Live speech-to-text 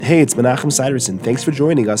Hey, it's Menachem Siderson. Thanks for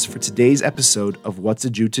joining us for today's episode of What's a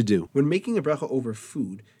Jew to Do. When making a bracha over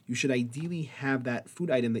food, you should ideally have that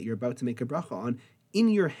food item that you're about to make a bracha on in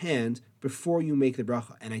your hand before you make the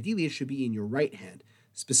bracha. And ideally, it should be in your right hand,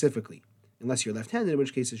 specifically. Unless you're left-handed, in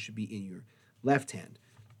which case it should be in your left hand.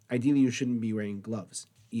 Ideally, you shouldn't be wearing gloves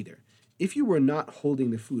either. If you were not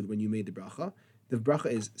holding the food when you made the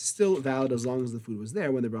bracha is still valid as long as the food was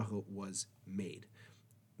there when the bracha was made.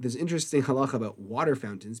 There's interesting halacha about water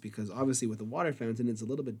fountains, because obviously with a water fountain, it's a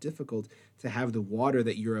little bit difficult to have the water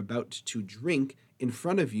that you're about to drink in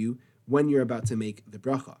front of you when you're about to make the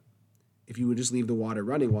bracha. If you would just leave the water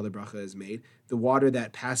running while the bracha is made, the water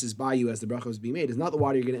that passes by you as the bracha is being made is not the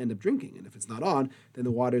water you're going to end up drinking. And if it's not on, then the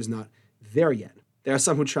water is not there yet. There are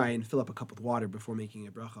some who try and fill up a cup with water before making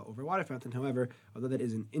a bracha over a water fountain. However, although that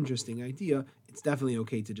is an interesting idea, it's definitely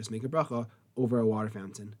okay to just make a bracha over a water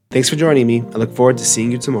fountain. Thanks for joining me. I look forward to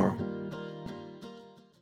seeing you tomorrow.